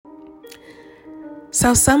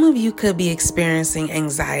So some of you could be experiencing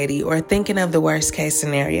anxiety or thinking of the worst case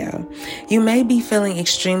scenario. You may be feeling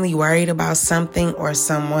extremely worried about something or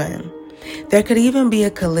someone. There could even be a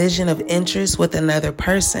collision of interest with another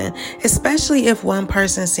person, especially if one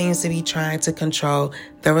person seems to be trying to control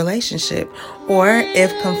the relationship or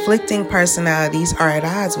if conflicting personalities are at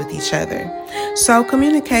odds with each other. So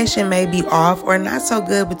communication may be off or not so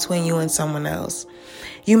good between you and someone else.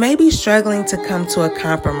 You may be struggling to come to a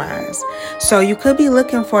compromise, so you could be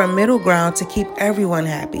looking for a middle ground to keep everyone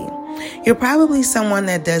happy. You're probably someone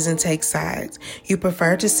that doesn't take sides. You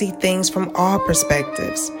prefer to see things from all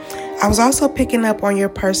perspectives. I was also picking up on your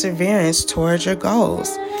perseverance towards your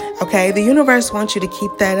goals. Okay, the universe wants you to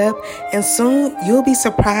keep that up, and soon you'll be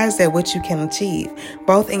surprised at what you can achieve,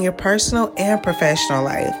 both in your personal and professional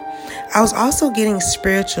life. I was also getting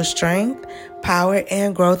spiritual strength, power,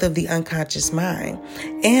 and growth of the unconscious mind,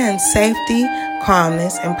 and safety,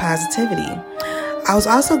 calmness, and positivity. I was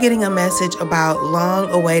also getting a message about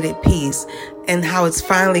long-awaited peace and how it's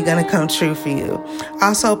finally going to come true for you.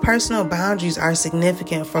 Also, personal boundaries are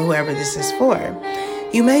significant for whoever this is for.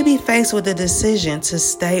 You may be faced with a decision to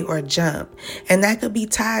stay or jump, and that could be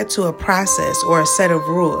tied to a process or a set of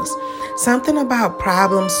rules. Something about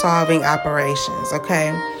problem-solving operations,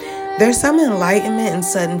 okay? There's some enlightenment and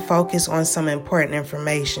sudden focus on some important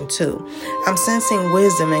information too. I'm sensing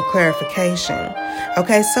wisdom and clarification.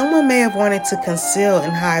 Okay, someone may have wanted to conceal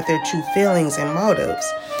and hide their true feelings and motives.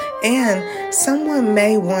 And someone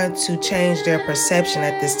may want to change their perception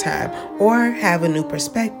at this time or have a new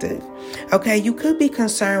perspective. Okay, you could be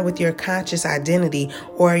concerned with your conscious identity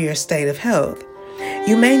or your state of health.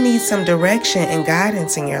 You may need some direction and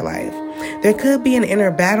guidance in your life. There could be an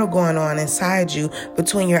inner battle going on inside you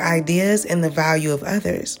between your ideas and the value of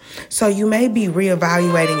others. So you may be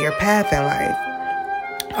reevaluating your path in life.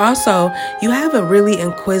 Also, you have a really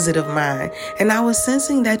inquisitive mind, and I was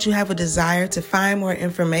sensing that you have a desire to find more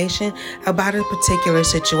information about a particular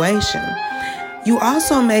situation. You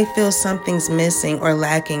also may feel something's missing or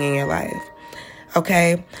lacking in your life.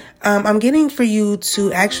 Okay, I'm getting for you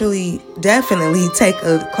to actually definitely take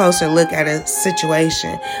a closer look at a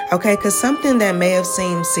situation, okay, because something that may have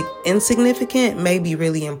seemed insignificant may be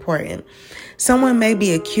really important. Someone may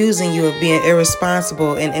be accusing you of being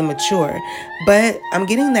irresponsible and immature, but I'm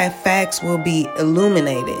getting that facts will be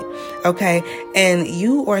illuminated, okay, and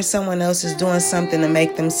you or someone else is doing something to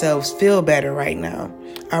make themselves feel better right now.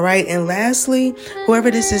 All right. And lastly, whoever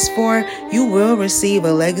this is for, you will receive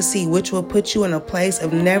a legacy which will put you in a place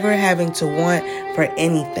of never having to want for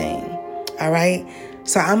anything. All right.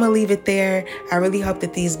 So I'm going to leave it there. I really hope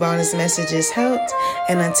that these bonus messages helped.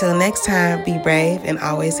 And until next time, be brave and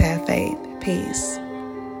always have faith. Peace.